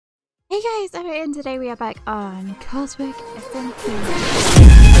Hey guys, I'm here and today we are back on Cosmic SMP.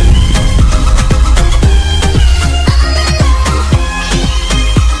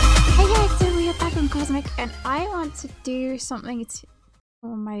 Hey guys, so we are back on Cosmic and I want to do something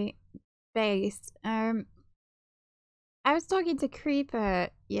for my base. I was talking to Creeper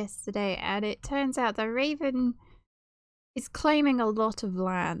yesterday and it turns out that Raven is claiming a lot of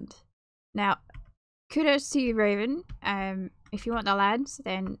land. Now, kudos to you, Raven. If you want the land,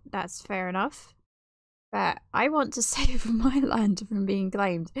 then that's fair enough. But I want to save my land from being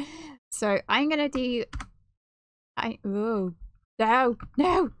claimed. So I'm gonna do... Oh. No!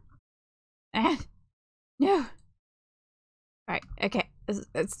 No! No! Right, okay.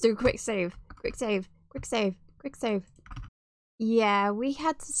 Let's do a quick save. Quick save. Quick save. Quick save. Yeah, we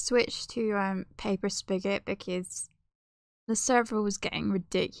had to switch to Paper Spigot because the server was getting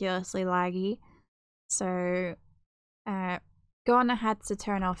ridiculously laggy. So, Ghana had to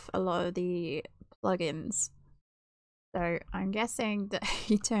turn off a lot of the plugins. So I'm guessing that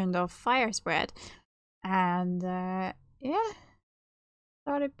he turned off Fire Spread. And, yeah.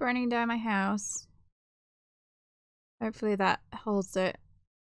 Started burning down my house. Hopefully that holds it.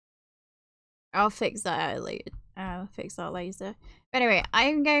 I'll fix that later. I'll fix that later. But anyway,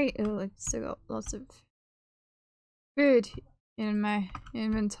 I'm going... Oh, I've still got lots of food in my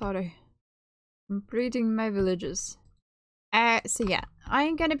inventory. I'm breeding my villagers. So yeah,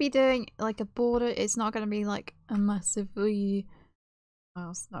 I'm gonna be doing like a border. It's not gonna be like a massively...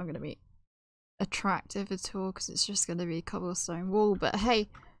 Well, it's not gonna be attractive at all because it's just gonna be a cobblestone wall. But hey,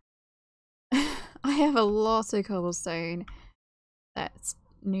 I have a lot of cobblestone that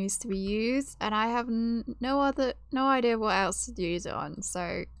needs to be used, and I have no idea what else to use it on.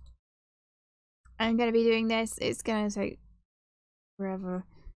 So I'm gonna be doing this. It's gonna take forever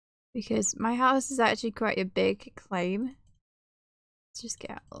because my house is actually quite a big claim. Let's just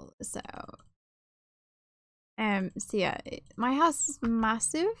get all this out. So yeah, my house is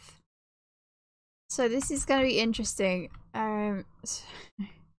massive. So this is gonna be interesting. I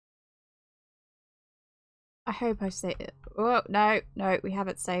hope I saved it. Oh no, we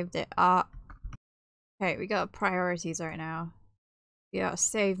haven't saved it. Okay, we got priorities right now. We gotta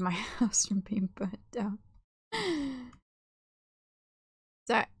save my house from being burnt down.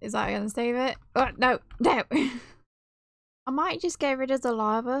 Is that gonna save it? Oh no. I might just get rid of the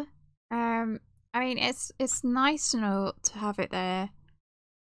lava. I mean, it's nice to know to have it there,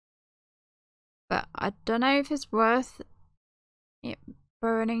 but I don't know if it's worth it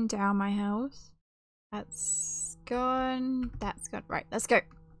burning down my house. That's gone. That's gone. Right, let's go.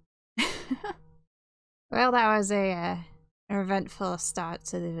 Well, that was an eventful start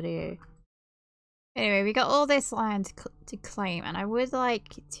to the video. Anyway, we got all this land to claim, and I would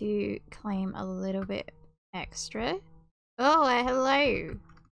like to claim a little bit extra. Oh, hello.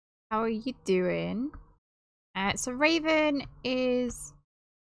 How are you doing? So Raven is...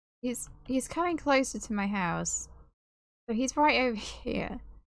 He's coming closer to my house. So he's right over here.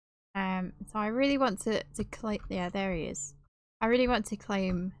 So I really want to claim... Yeah, there he is. I really want to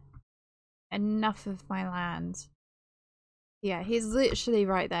claim enough of my land. Yeah, he's literally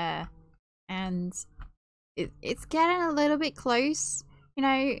right there. And it's getting a little bit close. You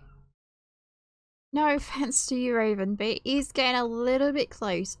know... No offense to you, Raven, but it is getting a little bit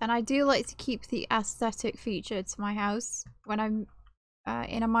close, and I do like to keep the aesthetic feature to my house when I'm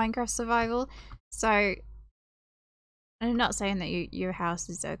in a Minecraft survival. So I'm not saying that your house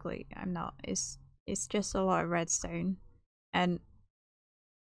is ugly. I'm not. It's just a lot of redstone, and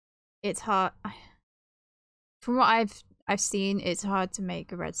it's hard. From what I've seen, it's hard to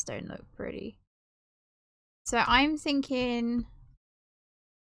make a redstone look pretty. So I'm thinking.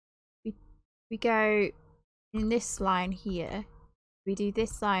 We go in this line here. We do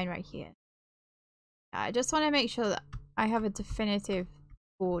this line right here. I just want to make sure that I have a definitive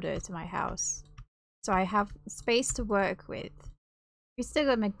border to my house. So I have space to work with. We still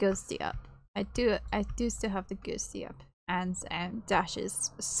got my Gusty up. I do still have the Gusty up. And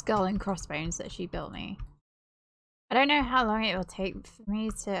Dash's skull and crossbones that she built me. I don't know how long it will take for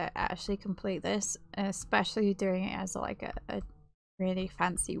me to actually complete this. Especially doing it as like a really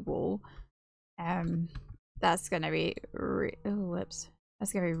fancy wall. That's gonna be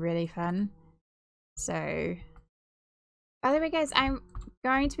that's gonna be really fun. So by the way, guys, I'm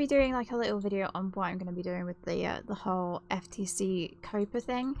going to be doing like a little video on what I'm going to be doing with the whole FTC Copa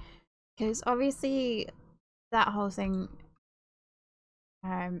thing, because obviously that whole thing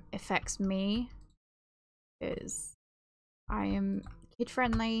affects me because I am kid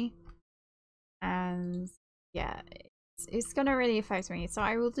friendly, and yeah, it's gonna really affect me. So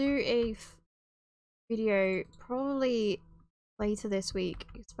I will do a video probably later this week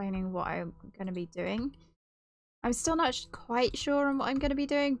explaining what I'm going to be doing. I'm still not quite sure on what I'm going to be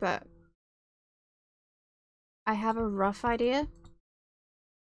doing, but I have a rough idea.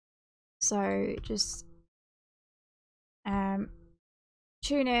 So just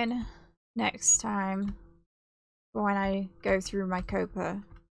tune in next time for when I go through my Copa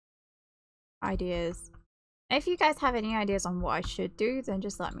ideas. If you guys have any ideas on what I should do, then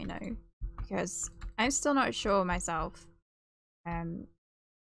just let me know, because I'm still not sure myself. But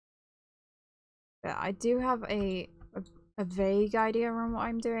I do have a vague idea on what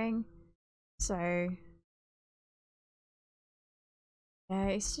I'm doing. So yeah,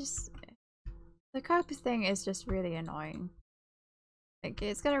 it's just the Copa thing is just really annoying. Like,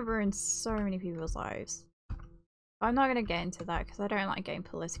 it's gonna ruin so many people's lives. I'm not gonna get into that because I don't like getting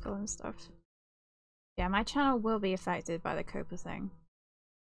political and stuff. Yeah, my channel will be affected by the Copa thing.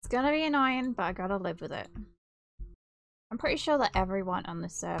 It's gonna be annoying, but I gotta live with it. I'm pretty sure that everyone on the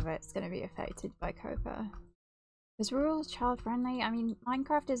server is gonna be affected by Copa. Because we're all child friendly. I mean,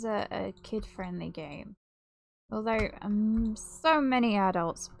 Minecraft is a kid friendly game. Although so many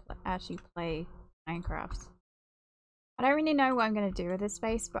adults actually play Minecraft. I don't really know what I'm going to do with this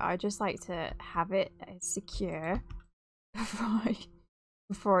space, but I just like to have it secure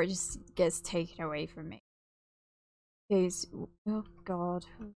before it just gets taken away from me. Because, oh god,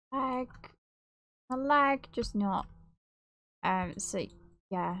 lag. A lag, just not. So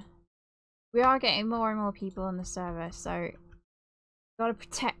yeah. We are getting more and more people on the server, so gotta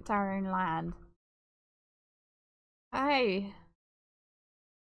protect our own land. Hey!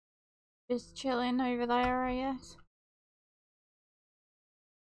 Just chilling over there, I guess.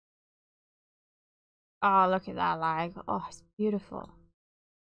 Oh, look at that lag. Oh, it's beautiful.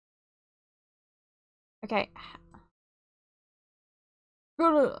 Okay.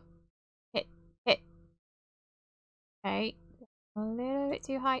 Hit. Hit. Okay. A little bit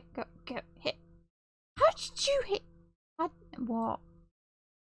too high. Go. Hit. How did you hit? What?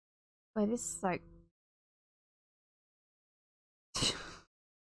 Wait, this is like...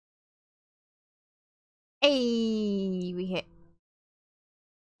 Hey, we hit.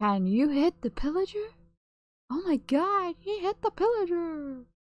 Can you hit the pillager? Oh my god, he hit the pillager!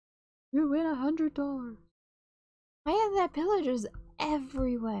 You win $100. Why are there pillagers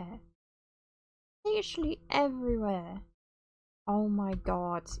everywhere? Literally everywhere. Oh my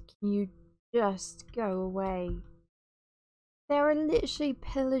god, can you just go away? There are literally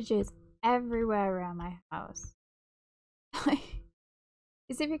pillagers everywhere around my house.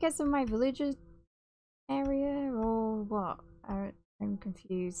 Is it because of my villager area or what? I'm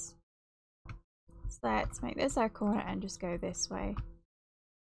confused. So let's make this our corner and just go this way.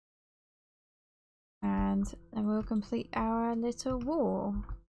 And then we'll complete our little wall.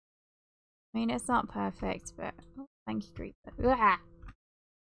 I mean, it's not perfect, but... Oh, thank you, creeper. Ah!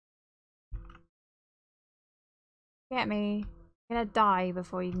 Get me. I'm gonna die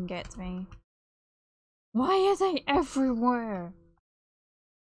before you can get to me. Why are they everywhere?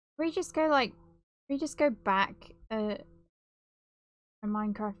 Can we just go, like... Can we just go back a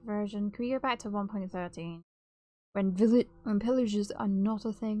Minecraft version? Can we go back to 1.13? When pillagers are not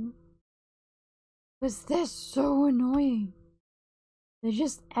a thing? Because they're so annoying. They're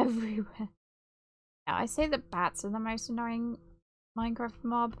just everywhere. Yeah, I say that bats are the most annoying Minecraft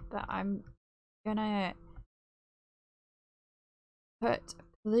mob, but I'm gonna put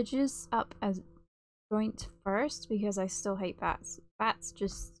pillagers up as joint first because I still hate bats. Bats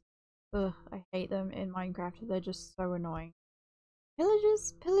just... Ugh, I hate them in Minecraft. They're just so annoying.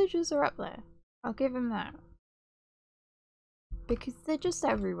 Pillagers are up there. I'll give them that. Because they're just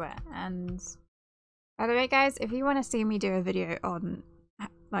everywhere. And by the way, guys, if you want to see me do a video on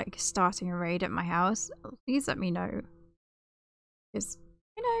like starting a raid at my house, please let me know. Because,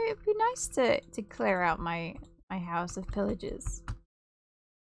 you know, it'd be nice to clear out my house of pillagers.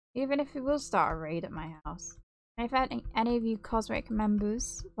 Even if we will start a raid at my house. And if any of you Cosmic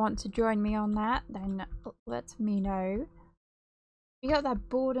members want to join me on that, then let me know. We got that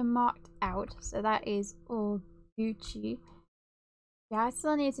border marked out, so that is all Gucci. Yeah, I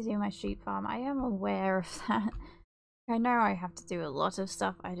still need to do my sheep farm. I am aware of that. I know I have to do a lot of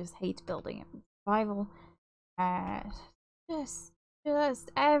stuff. I just hate building it in survival.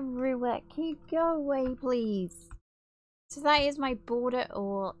 Just everywhere. Can you go away, please? So that is my border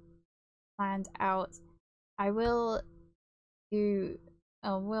all planned out. I will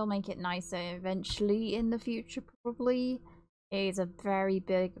we'll make it nicer eventually in the future, probably. It is a very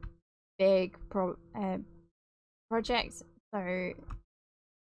big project, so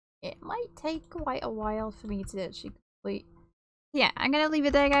it might take quite a while for me to actually complete. Yeah, I'm gonna leave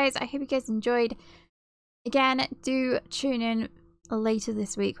it there, guys. I hope you guys enjoyed. Again, do tune in later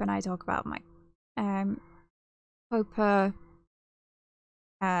this week when I talk about my Copa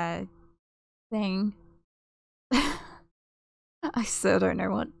thing. I still don't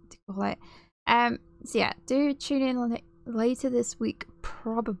know what to call it. So yeah, do tune in later this week,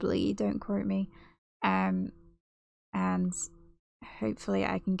 probably. Don't quote me. And hopefully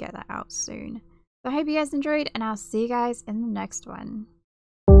I can get that out soon. So I hope you guys enjoyed, and I'll see you guys in the next one.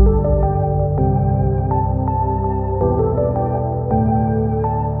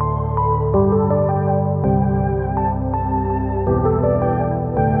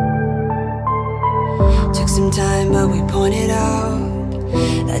 Took some time, but we pointed out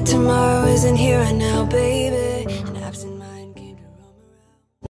that tomorrow isn't here and now, baby.